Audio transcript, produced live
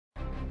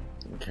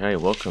Okay,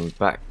 welcome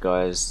back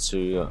guys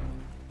to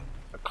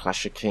a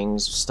Clash of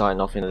Kings. Starting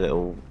off in a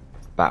little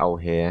battle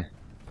here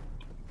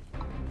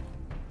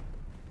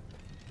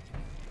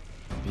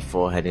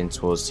before heading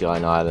towards the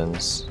Iron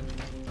Islands.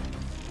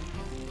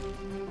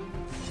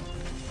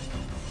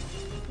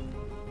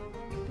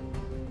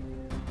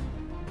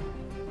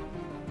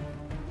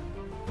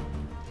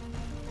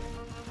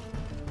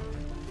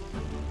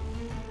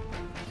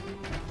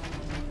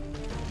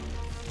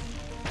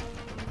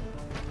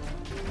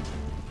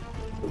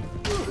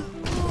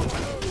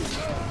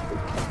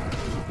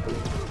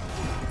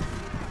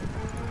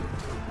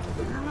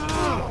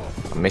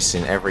 I'm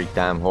missing every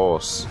damn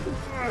horse.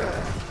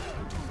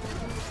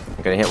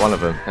 I'm gonna hit one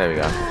of them. There we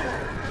go.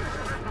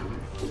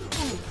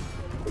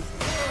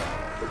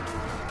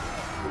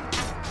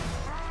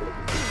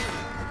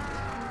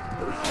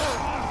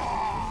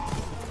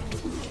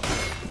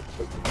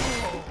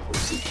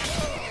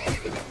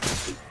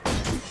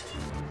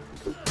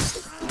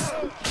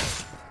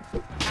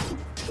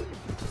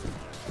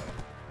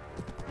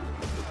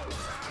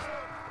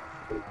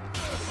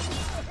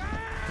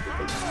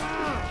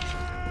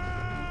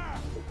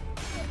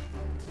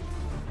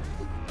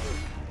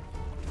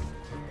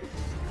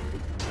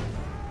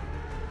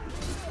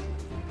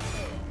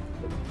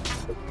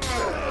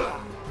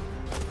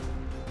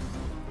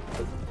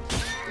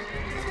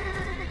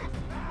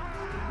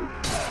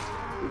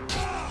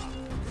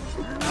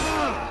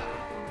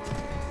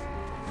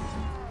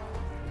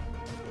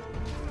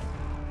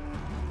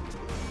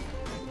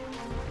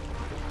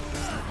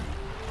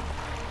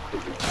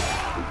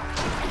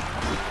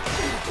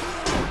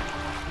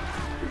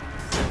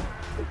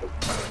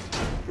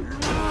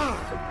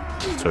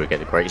 So we get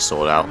the great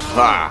sword out.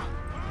 Ah!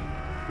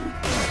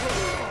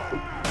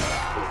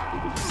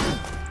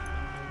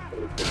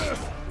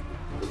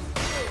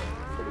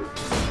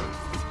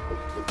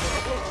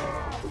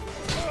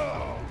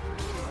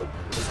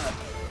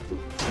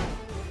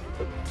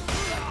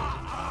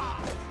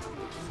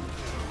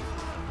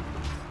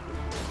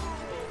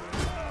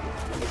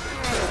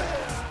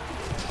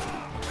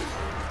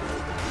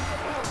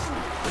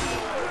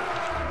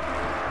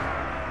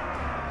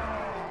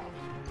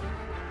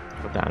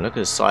 Damn, look at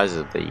the size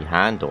of the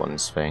handle on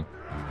this thing.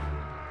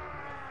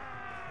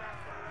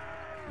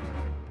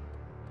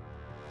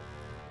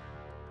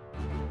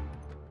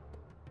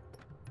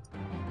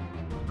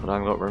 God, I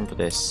haven't got room for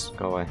this.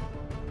 Go away.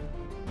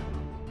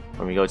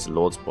 When we go to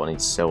Lord's Ball, I need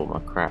to sell all my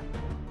crap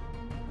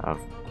I've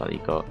bloody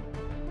got.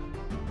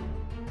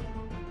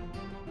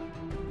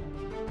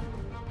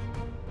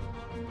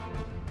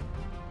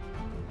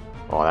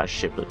 Oh, that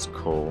ship looks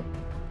cool.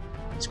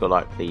 It's got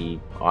like the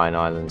Iron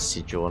Island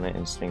sigil on it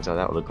and things like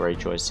that, or the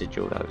Greyjoy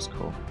sigil. That looks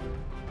cool.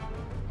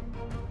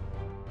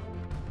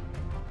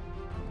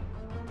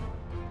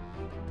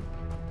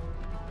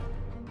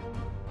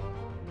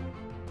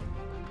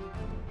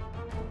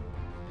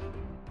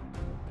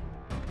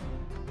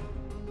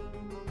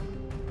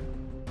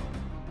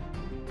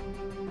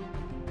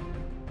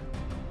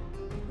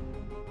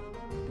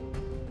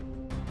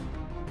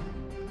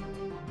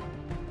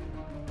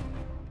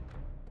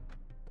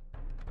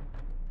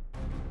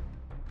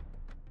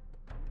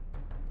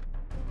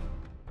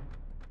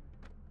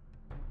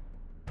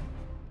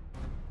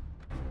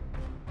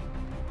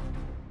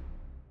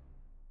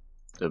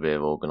 Do a bit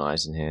of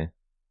organising here.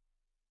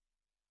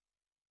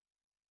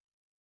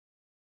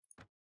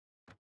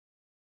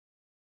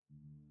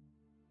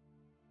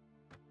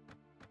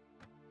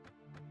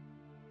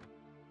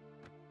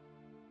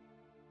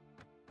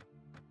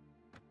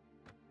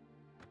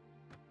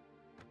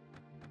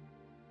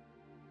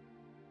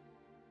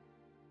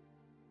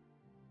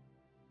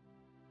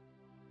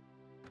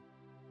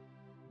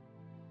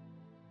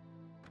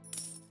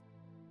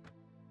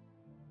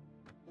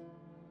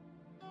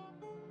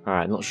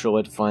 Alright, not sure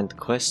where to find the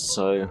quest,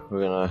 so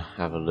we're gonna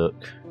have a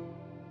look.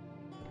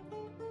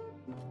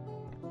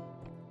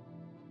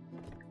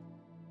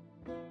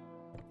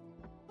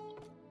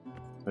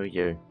 Who are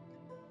you?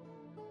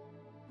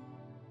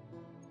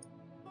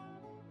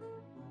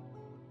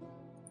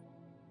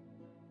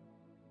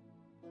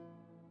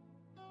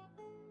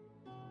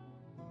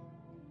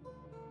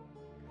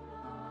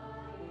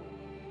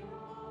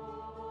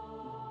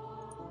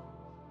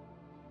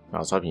 I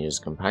was hoping you was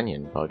a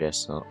companion, but I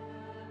guess not.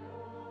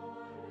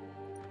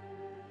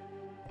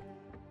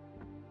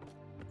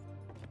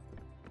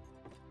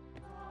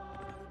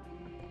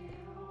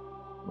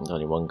 There's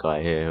only one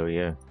guy here. Who are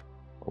you?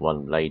 Or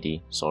one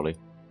lady, sorry.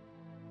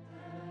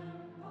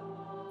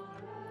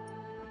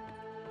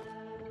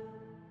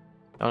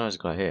 Oh, there's a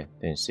guy here.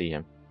 Didn't see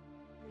him.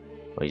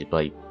 Oh, he's a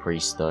bloody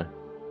priest though.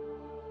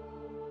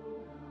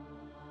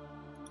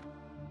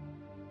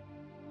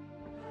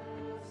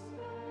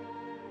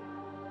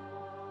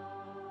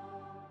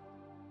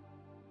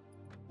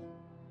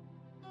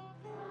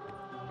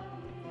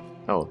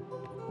 Oh,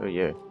 who are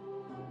you?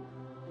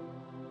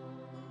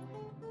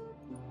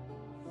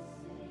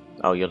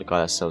 Oh, you're the guy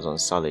that sells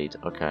Unsullied.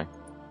 Okay.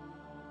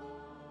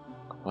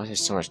 Why is there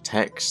so much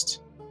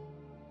text?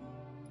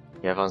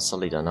 You have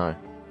Unsullied, I know.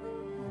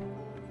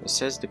 It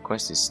says the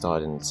quest is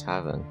started in the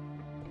tavern.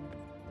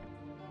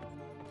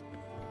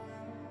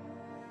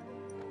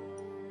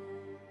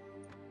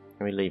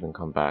 Let me leave and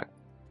come back.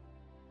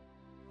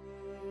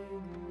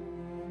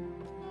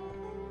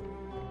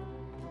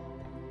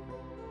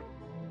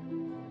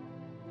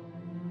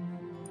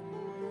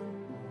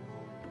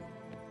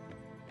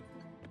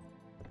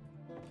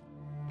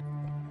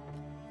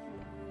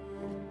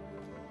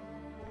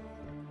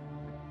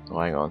 Oh,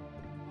 hang on.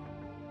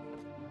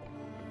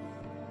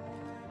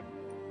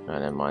 Oh,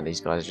 never mind, these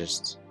guys are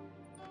just...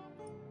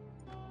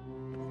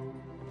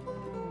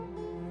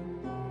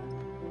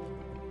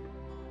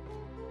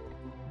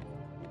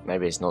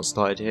 Maybe it's not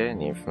started here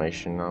and the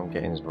information I'm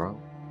getting is wrong.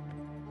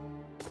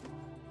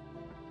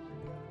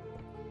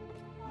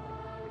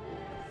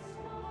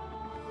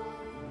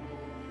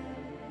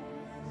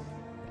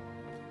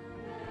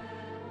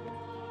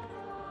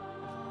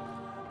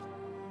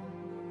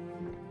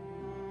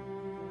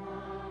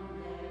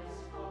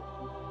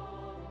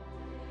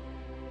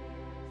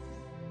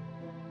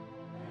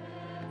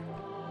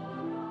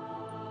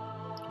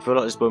 I feel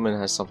like this woman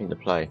has something to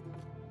play.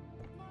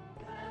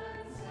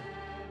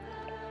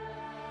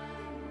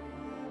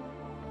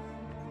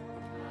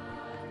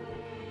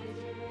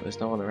 There's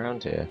no one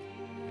around here.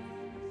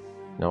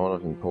 No one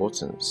of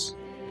importance.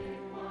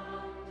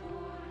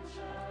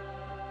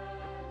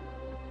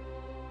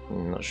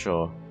 I'm not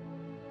sure.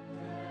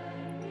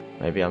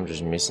 Maybe I'm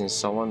just missing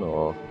someone,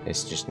 or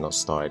it's just not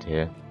started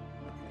here.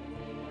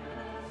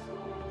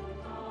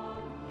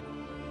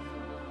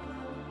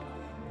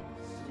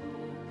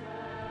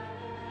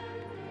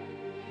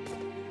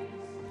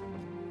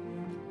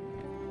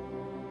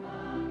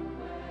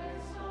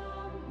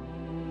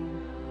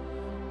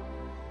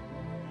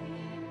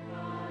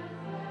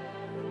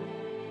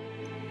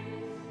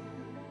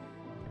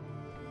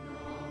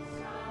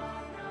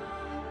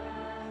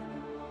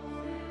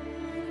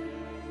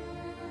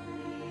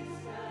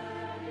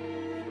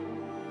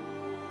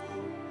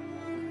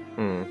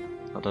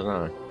 I don't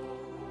know.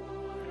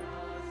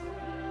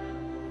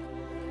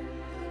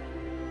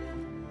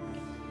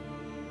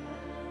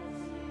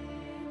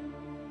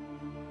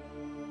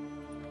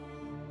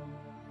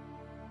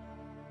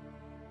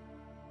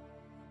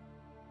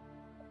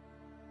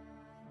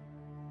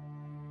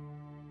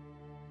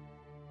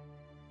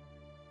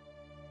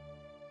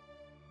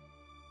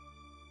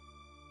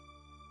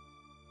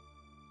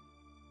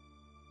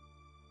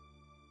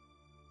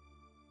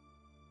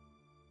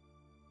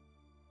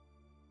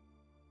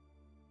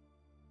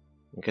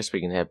 I guess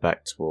we can head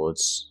back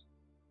towards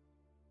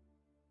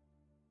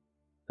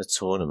the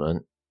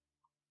tournament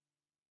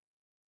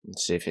and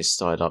see if it's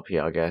started up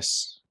here, I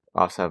guess.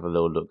 I'll have to have a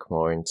little look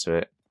more into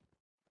it.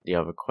 The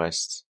other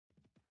quest.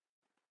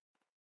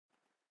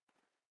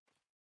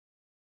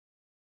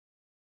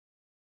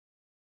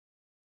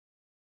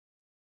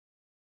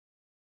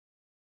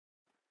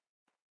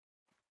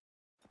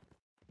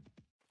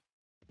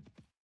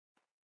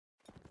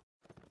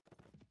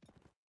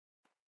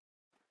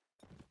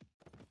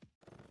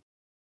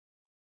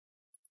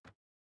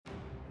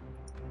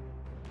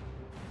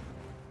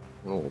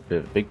 Oh, a bit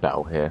of a big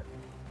battle here.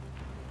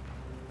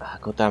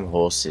 Goddamn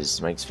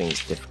horses makes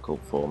things difficult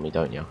for me,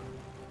 don't you?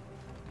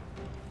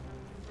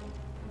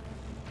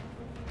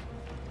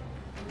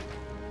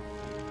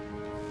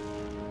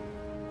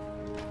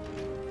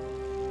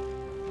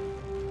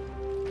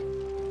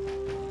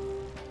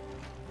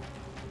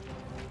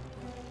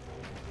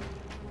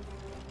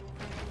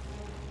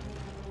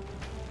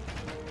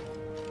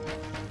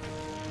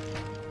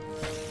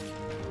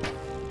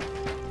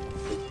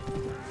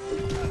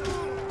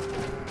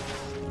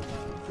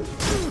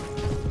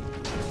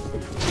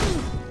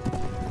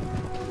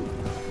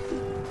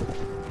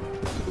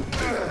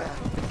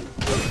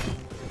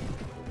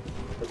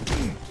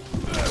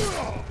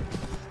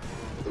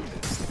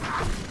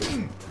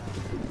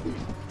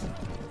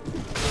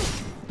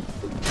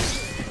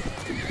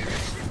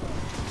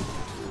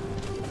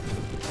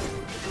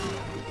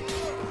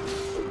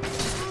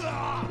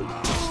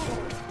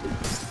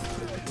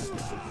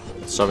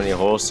 So many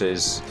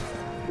horses.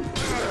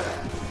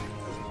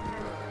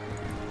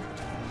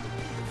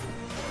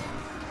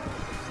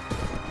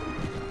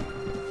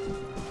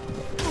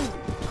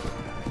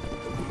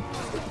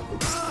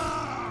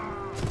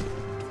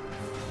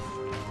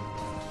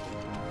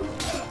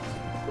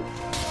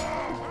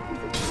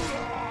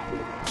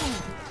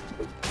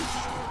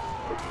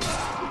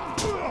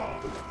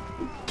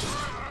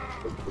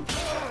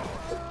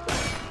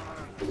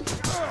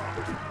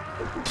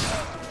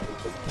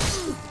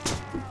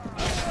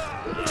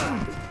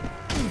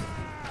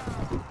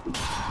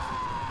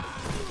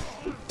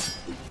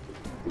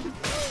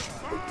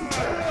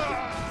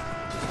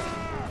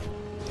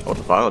 What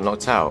the fuck? I got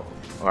knocked out.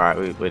 Alright,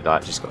 we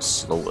like just got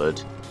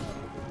slaughtered.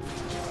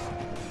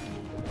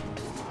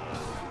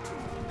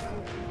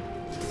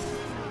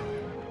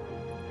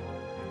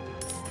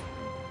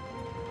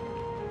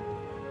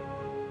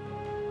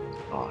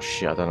 Oh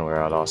shit, I don't know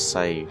where I last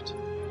saved.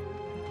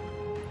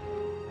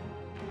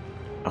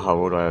 Oh,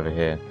 all the way over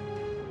here.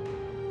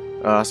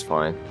 Oh, that's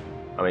fine.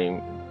 I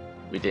mean,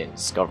 we didn't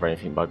discover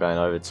anything by going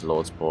over to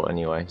Lordsport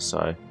anyway,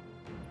 so...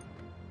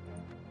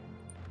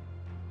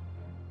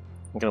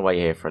 I'm gonna wait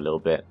here for a little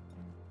bit.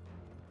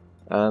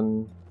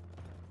 I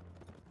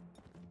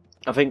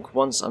think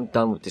once I'm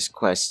done with this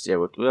quest, yeah,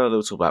 we'll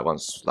talk about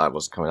once like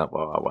what's coming up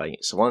while I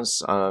wait. So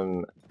once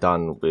I'm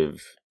done with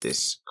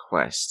this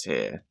quest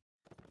here,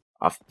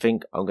 I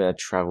think I'm gonna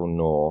travel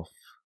north.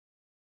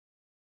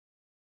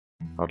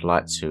 I'd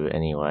like to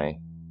anyway,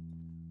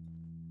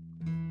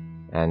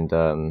 and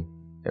then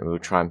we'll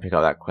try and pick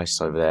up that quest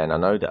over there. And I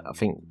know that I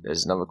think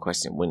there's another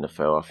quest in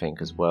Winterfell, I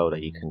think, as well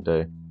that you can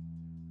do.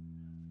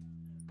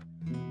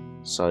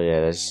 So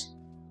yeah, I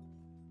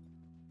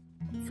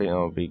think it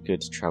would be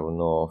good to travel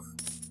north.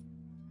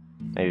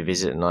 Maybe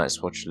visit the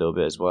Night's Watch a little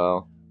bit as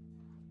well.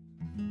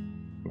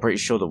 I'm pretty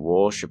sure the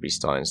war should be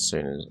starting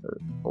soon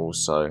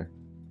also.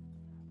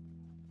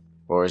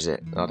 Or is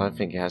it? I don't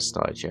think it has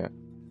started yet.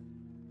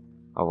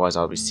 Otherwise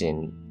I'll be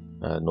seeing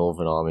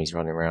northern armies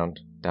running around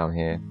down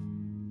here.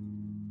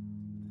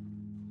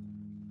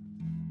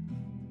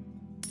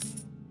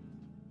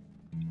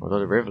 Although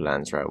the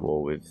Riverlands are at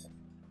war with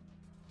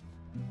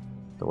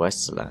the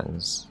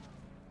Westerlands.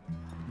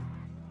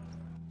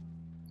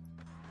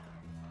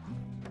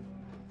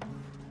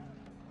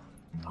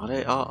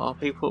 Are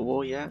people at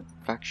war yet?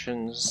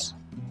 Factions.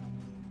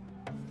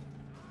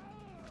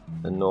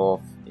 The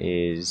North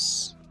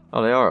is...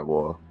 Oh, they are at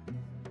war.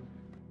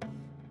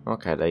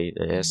 Okay,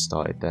 they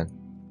started then.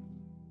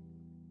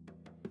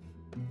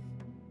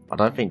 I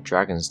don't think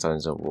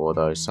Dragonstone's at war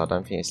though, so I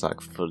don't think it's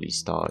like fully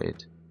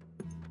started.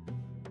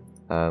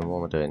 What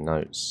am I doing?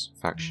 Notes.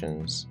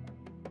 Factions.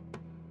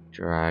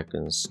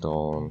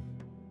 Dragonstone.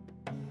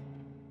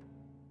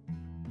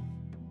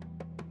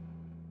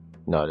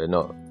 No, they're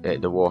not.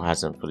 The war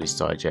hasn't fully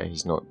started yet.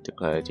 He's not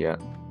declared yet.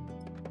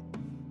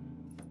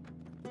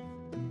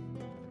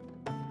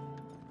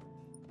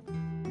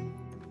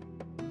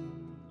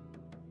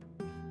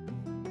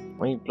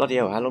 I mean, bloody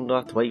hell, how long do I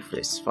have to wait for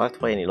this? If I have to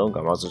wait any longer,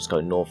 I might as well just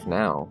go north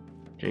now.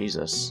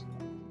 Jesus.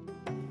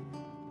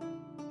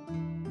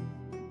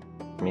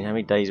 I mean, how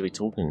many days are we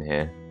talking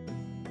here?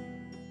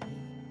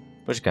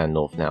 We're just going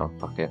north now.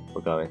 Fuck it,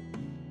 we're going.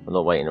 I'm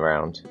not waiting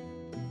around.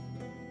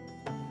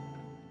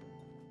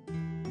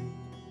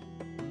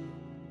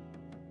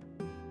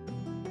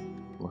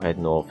 We'll head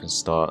north and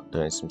start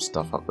doing some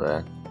stuff up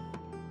there.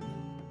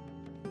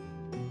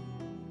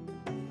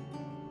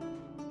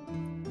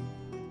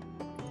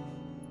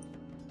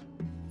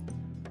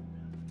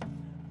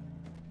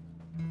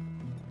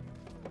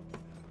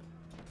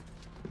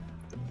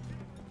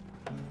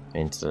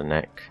 Into the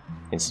neck,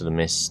 into the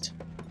mist.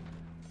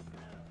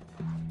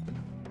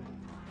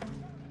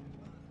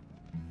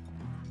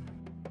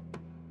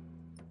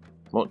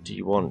 What do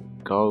you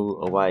want? Go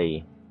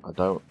away. I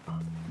don't...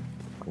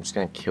 I'm just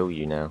gonna kill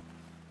you now.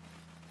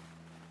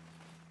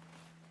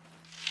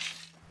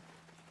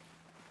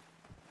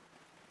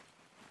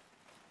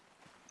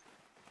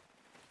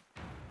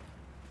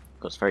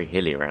 God, it's very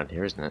hilly around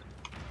here, isn't it?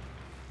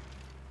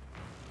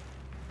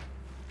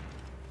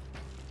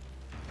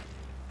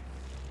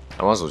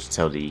 I might as well just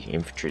tell the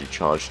infantry to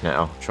charge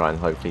now, try and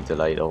hopefully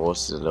delay the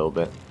horses a little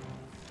bit.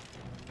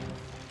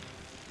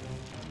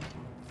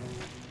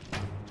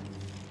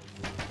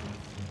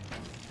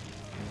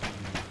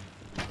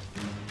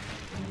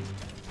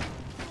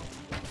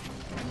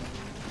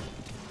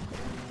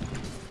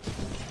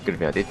 Good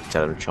thing I did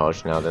tell them to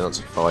charge now, they're not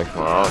too far away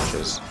from our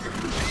archers.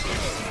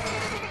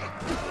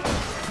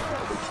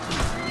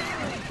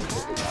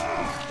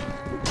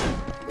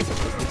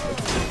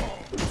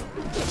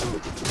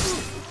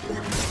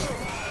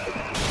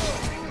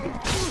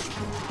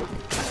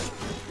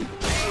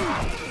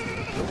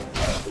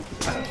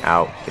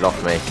 Ow, get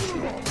off me.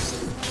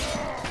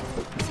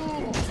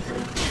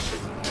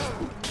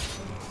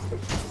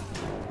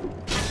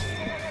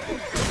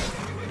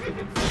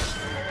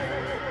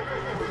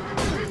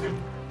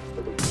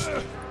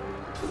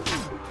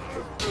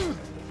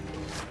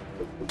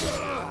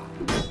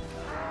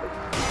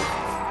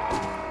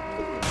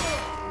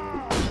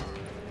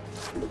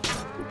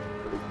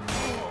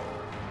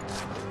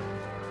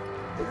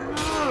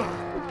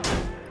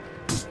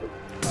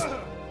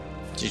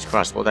 Jesus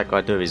Christ, what did that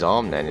guy do with his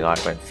arm then? He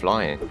like went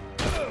flying.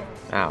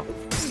 Ow.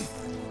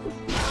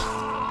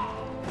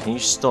 Can you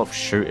stop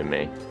shooting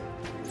me?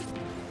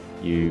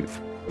 You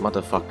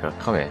motherfucker,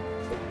 come here.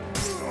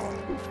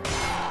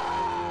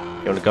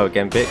 You wanna go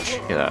again,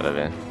 bitch? Get out of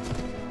here.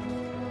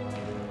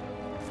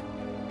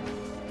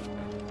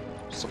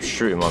 Stop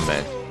shooting my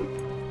man.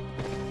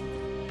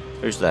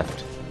 Who's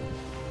left?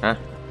 Huh?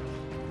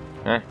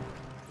 Huh?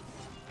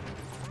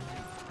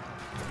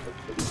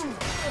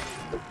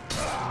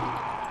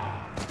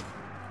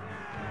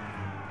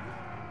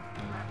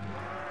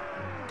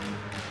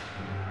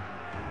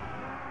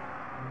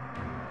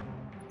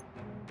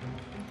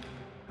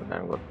 I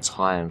haven't got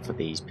time for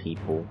these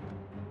people.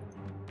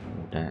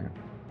 Oh, damn.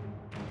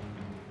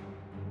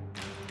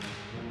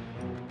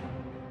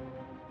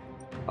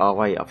 Oh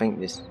wait, I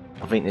think this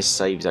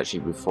saves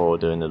actually before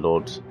doing the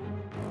Lord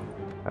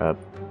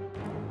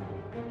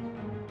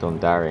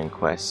Dondarrion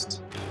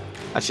quest.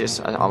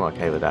 Actually, I'm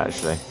okay with that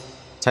actually.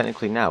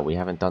 Technically now we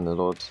haven't done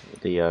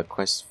the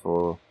quest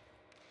for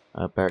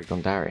Beric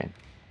Dondarrion.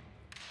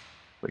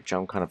 which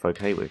I'm kind of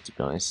okay with, to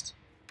be honest.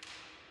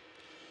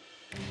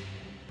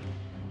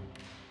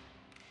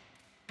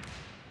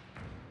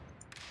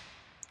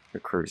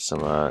 Recruit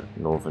some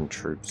northern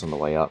troops on the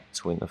way up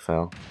to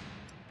Winterfell.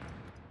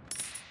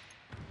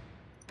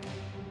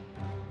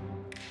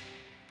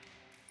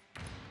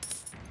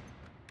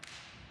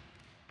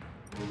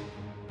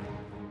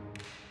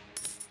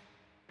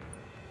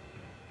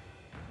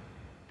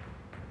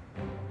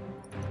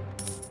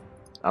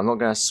 I'm not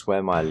going to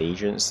swear my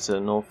allegiance to the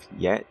north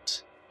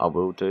yet. I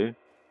will do.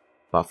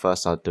 But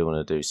first I do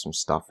want to do some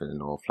stuff in the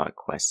north, like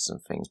quests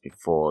and things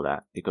before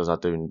that. Because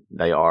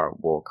they are at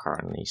war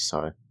currently,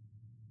 so...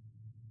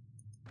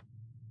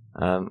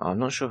 I'm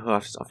not sure who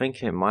I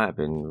think it might have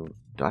been...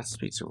 Do I have to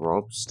speak to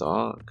Robb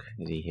Stark?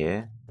 Is he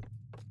here?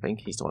 I think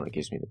he's the one that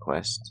gives me the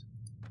quest.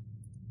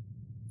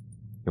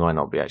 He might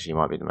not be actually, he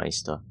might be the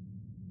Maester.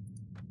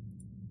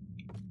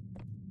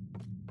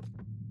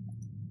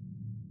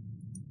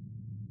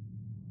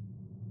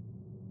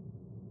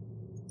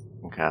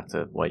 Okay, I have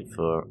to wait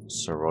for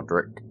Sir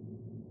Roderick.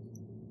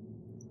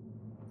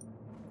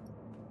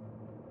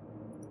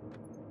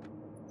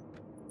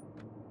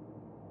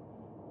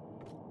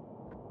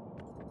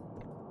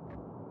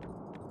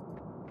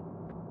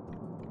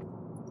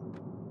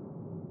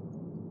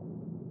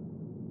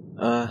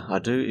 I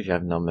do if you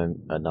have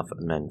enough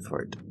men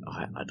for it.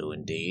 I do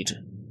indeed.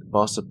 The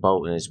bastard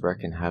Bolton is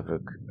wreaking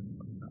havoc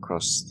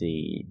across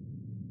the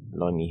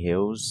lonely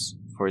hills.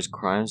 For his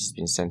crimes, he's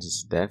been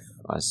sentenced to death.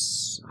 I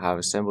have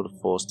assembled a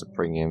force to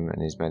bring him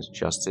and his men to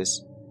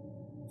justice.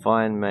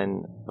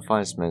 The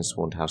finest men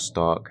sworn to House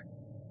Stark.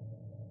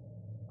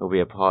 There will be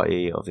a part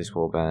of this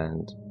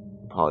warband,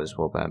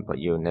 but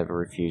you'll never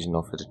refuse an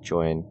offer to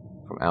join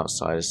from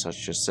outsiders such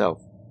as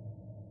yourself.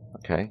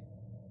 Okay.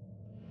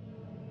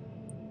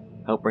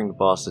 Help bring the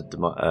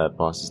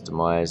bastard's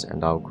demise,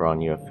 and I'll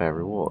grant you a fair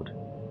reward.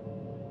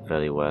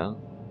 Very well.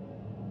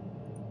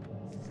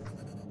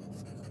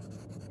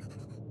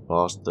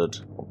 Bastard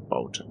or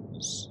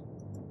Boltons.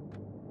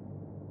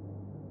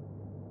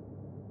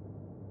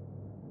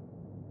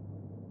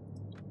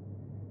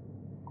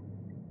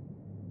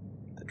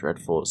 The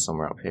Dreadfort's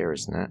somewhere up here,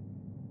 isn't it?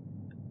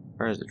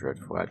 Where is the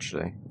Dreadfort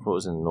actually? I thought it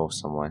was in the north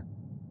somewhere.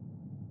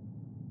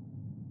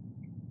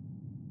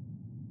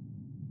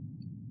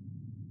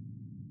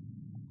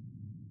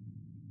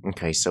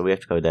 Okay, so we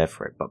have to go there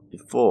for it, but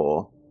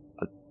before...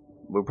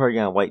 we're probably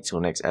going to wait till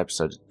next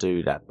episode to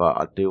do that, but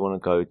I do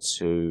want to go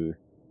to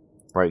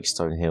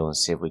Breakstone Hill and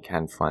see if we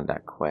can find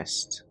that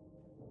quest.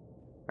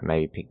 And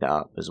maybe pick that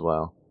up as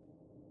well.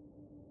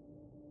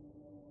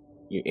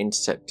 You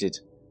intercepted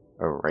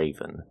a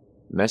raven.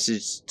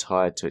 Message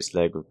tied to its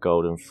leg with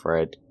golden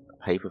thread.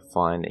 Paper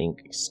fine,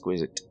 ink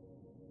exquisite.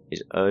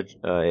 It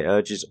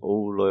urges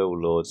all loyal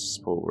lords to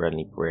support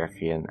Renly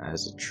Baratheon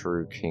as a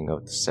true king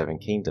of the Seven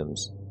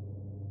Kingdoms,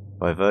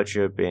 by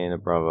virtue of being a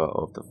brother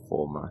of the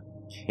former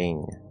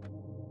king.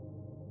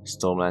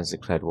 Stormlands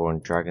declared war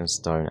on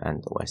Dragonstone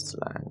and the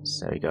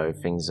Westerlands. There we go,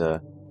 things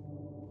are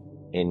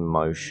in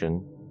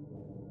motion.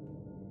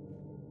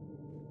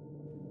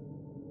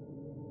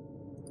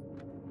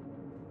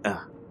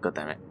 Ah, god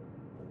damn it.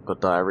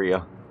 Got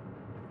diarrhea.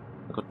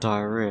 I got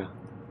diarrhea.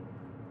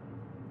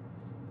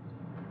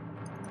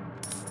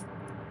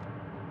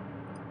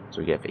 So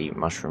we get for eating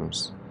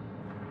mushrooms.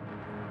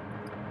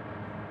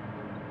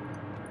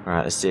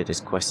 Alright, let's see if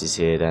this quest is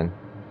here then.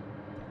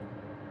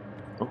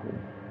 Oh.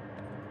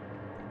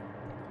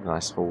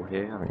 Nice hall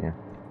here, haven't you?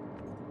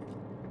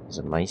 There's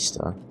a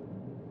Maester.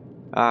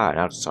 Ah, an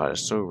outsider.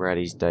 So rare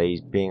these days.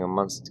 Being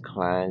amongst the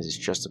clans is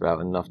just about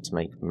enough to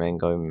make men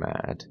go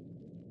mad.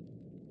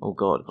 Oh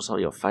god, what's up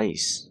with your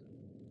face?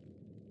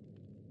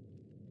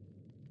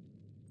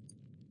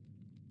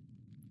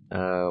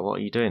 What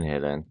are you doing here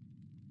then?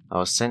 I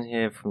was sent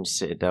here from the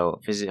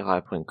Citadel, visit High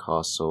Point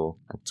Castle,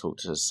 and talk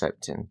to the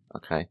Septon.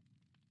 Okay.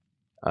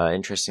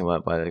 Interesting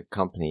work by the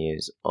company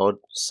is odd.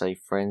 Say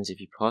friends, if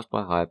you pass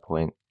by High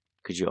Point,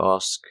 could you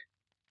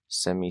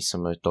send me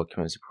some of those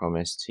documents you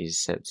promised? He's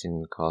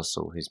accepting the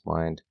castle, his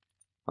mind.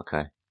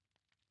 Okay.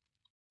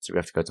 So we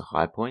have to go to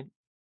High Point,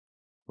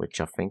 which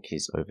I think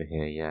is over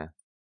here, yeah.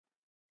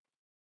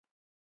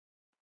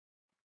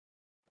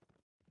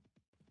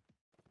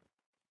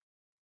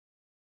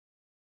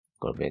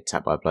 Got to be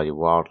attacked by bloody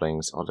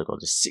wildlings. Oh, they've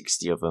got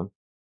 60 of them.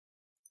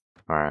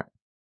 Alright.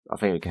 I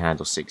think we can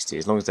handle 60,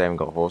 as long as they haven't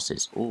got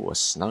horses. Ooh, a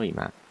snowy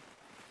map.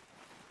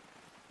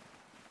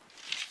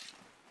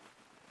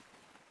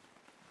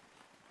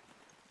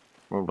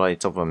 We're on the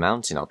top of a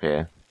mountain up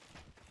here.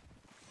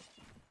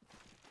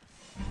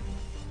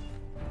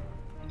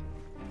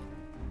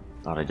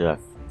 Oh, they do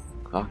have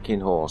fucking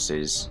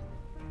horses.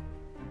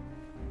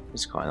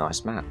 It's quite a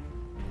nice map.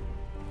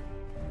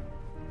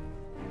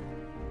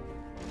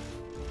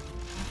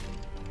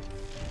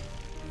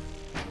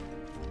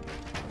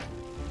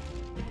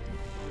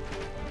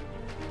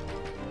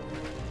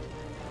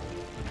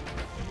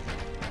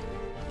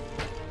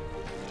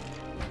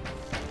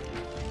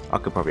 I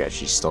could probably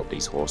actually stop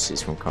these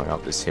horses from coming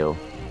up this hill.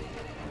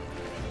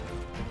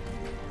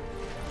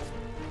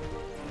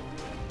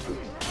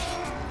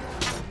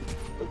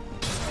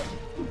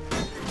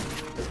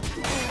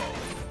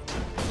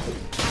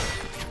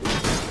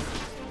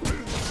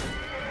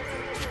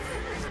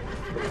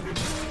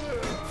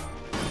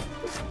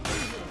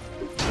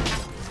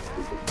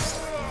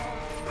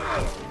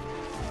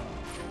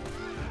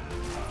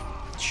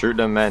 Shoot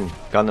them, men.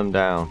 Gun them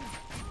down.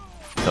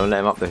 Don't let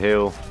them up the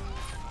hill.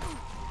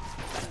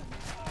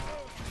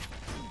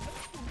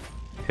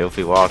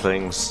 Filthy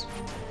wildlings.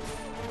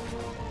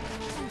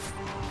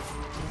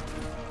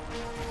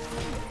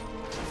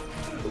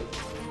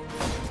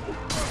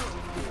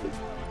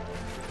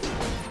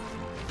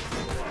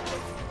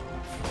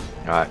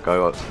 Alright,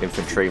 go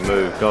infantry,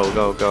 move, go,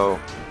 go, go.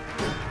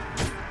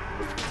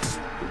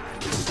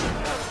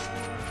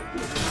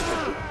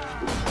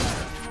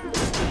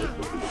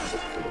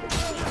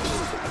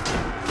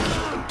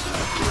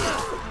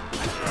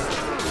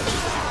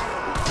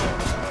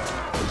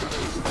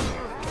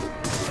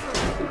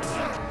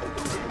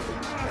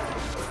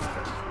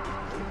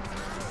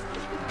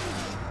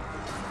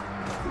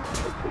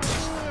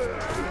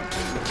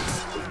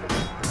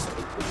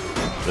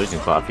 Losing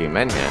quite a few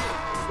men here.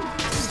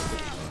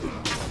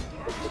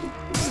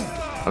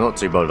 I'm not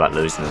too bothered about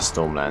losing the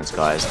Stormlands,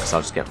 guys, because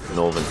I'll just get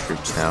northern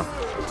troops now.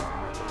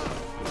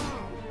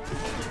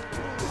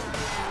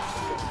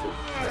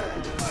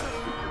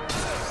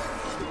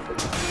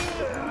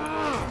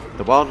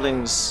 The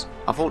wildlings,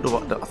 I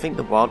think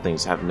the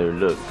wildlings have a new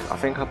look. I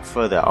think I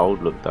prefer their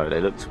old look though.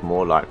 They looked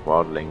more like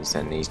wildlings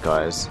than these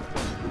guys.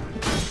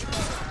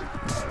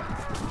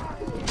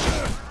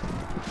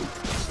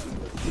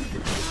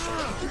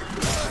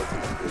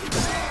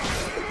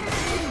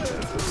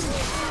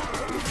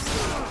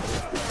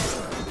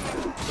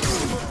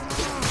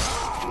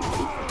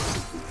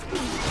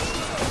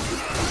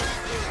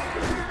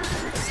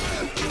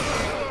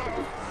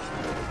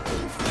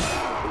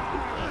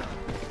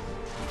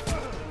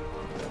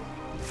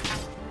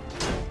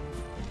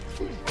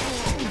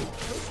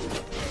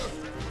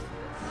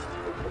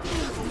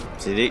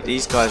 See,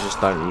 these guys just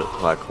don't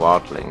look like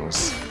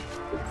wildlings.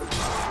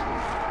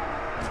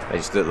 They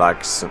just look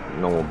like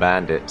some normal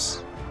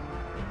bandits.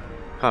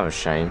 Kind of a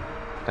shame.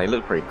 They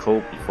looked pretty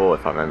cool before,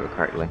 if I remember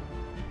correctly.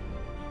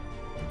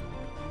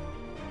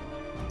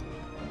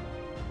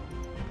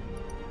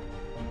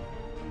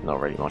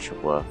 Not really much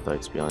of worth though,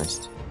 to be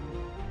honest.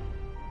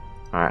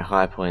 Alright,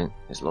 high point.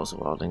 There's lots of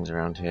wildlings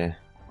around here.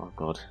 Oh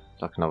god,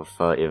 like another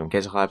 30 of them.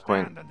 Get to high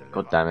point.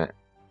 God damn it.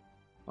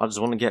 I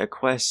just want to get a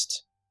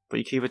quest. But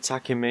you keep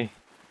attacking me.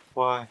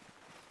 Why?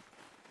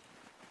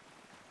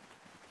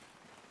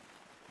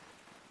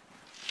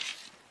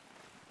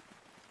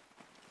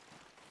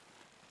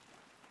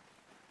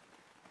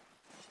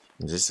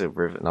 Is this a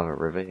river, another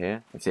river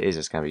here? If it is,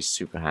 it's going to be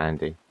super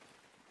handy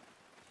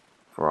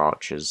for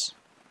archers.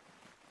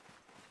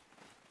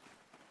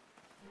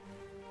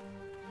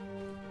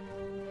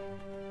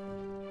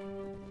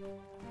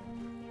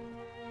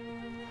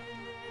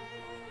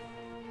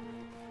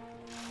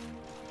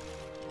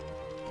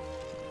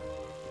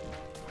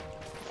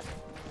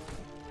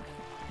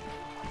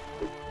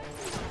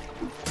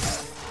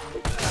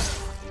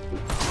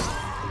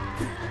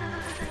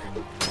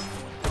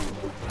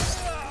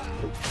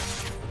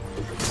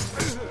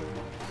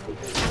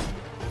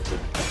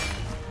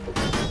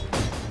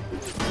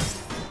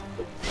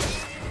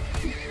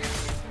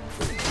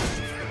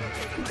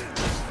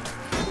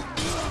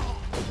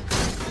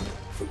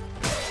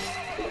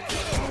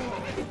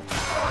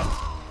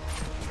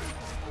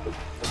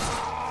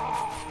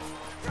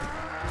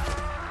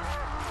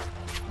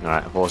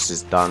 Alright, horse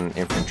is done.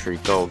 Infantry,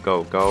 go,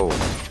 go, go.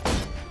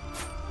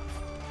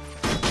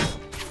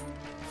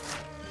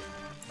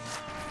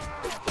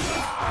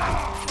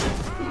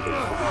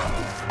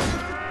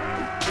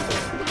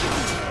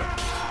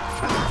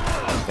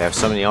 They have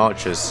so many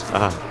archers.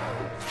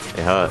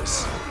 It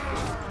hurts.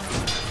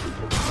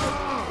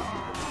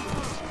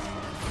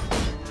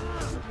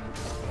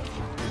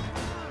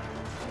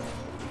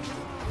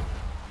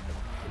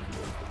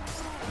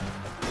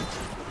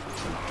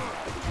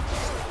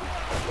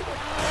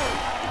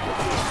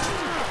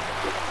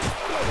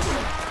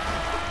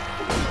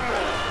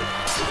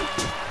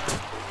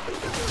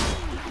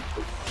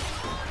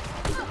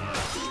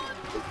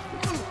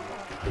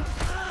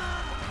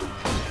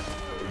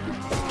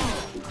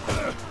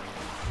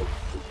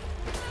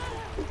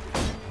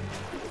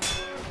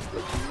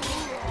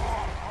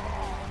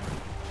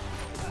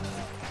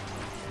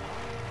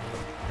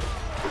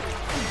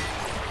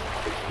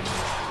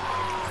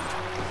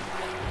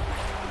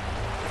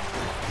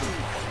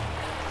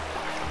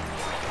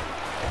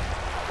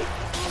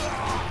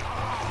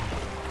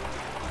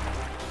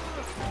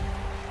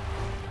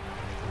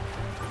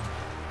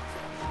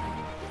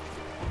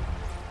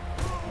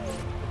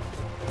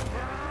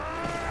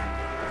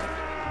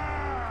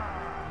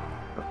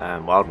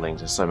 And wildlings,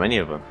 there's so many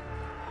of them.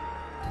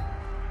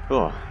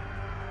 Oh.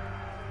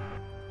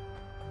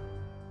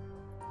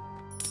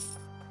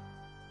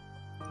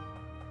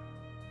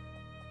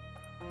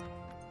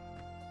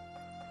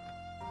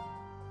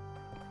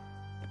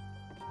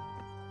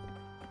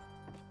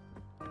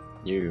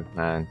 You,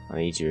 man, I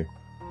need you.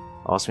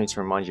 Asked me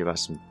to remind you about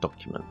some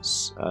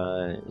documents.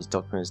 His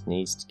documents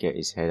needs to get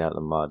his head out of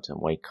the mud and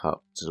wake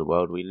up to the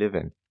world we live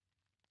in.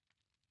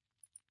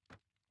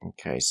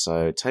 Okay,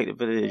 so take the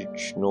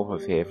village north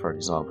of here, for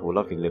example, a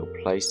lovely little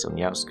place on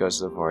the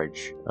outskirts of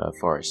the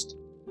forest.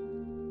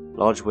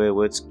 Large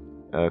weirwoods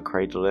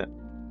cradle it.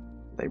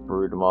 They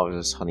brewed a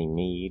marvellous honey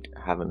mead.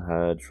 Haven't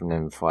heard from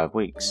them in 5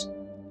 weeks.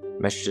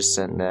 Messages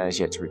sent there is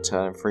yet to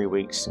return. 3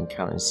 weeks and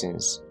counting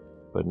since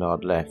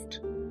Bernard left.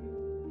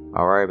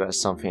 I worry about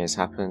something has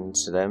happened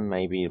to them,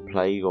 maybe a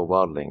plague or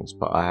wildlings,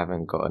 but I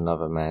haven't got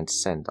another man to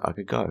send. I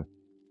could go.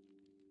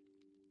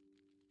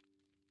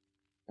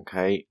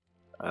 Okay,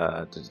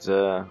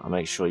 I'll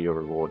make sure you're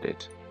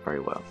rewarded. Very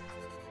well.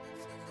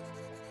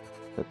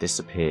 That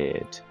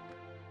disappeared.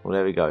 Well,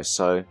 there we go.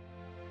 So,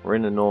 we're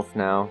in the north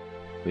now.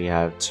 We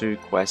have 2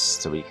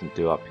 quests that we can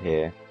do up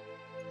here.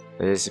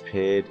 They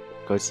disappeared.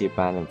 Go to the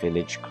abandoned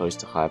village close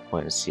to High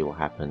Point and see what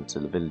happened to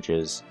the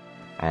villagers.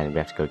 And we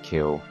have to go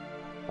kill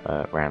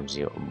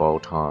Ramsey or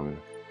Bolton.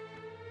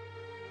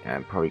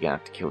 And probably gonna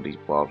have to kill these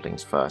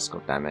wildlings first,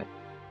 god damn it.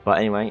 But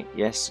anyway,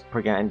 yes,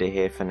 probably gonna end it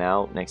here for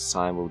now. Next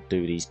time we'll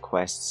do these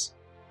quests.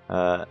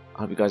 I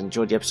hope you guys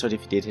enjoyed the episode.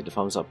 If you did, hit the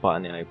thumbs up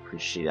button. I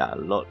appreciate that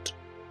a lot.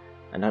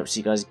 And I hope to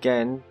see you guys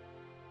again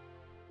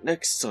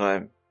next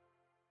time.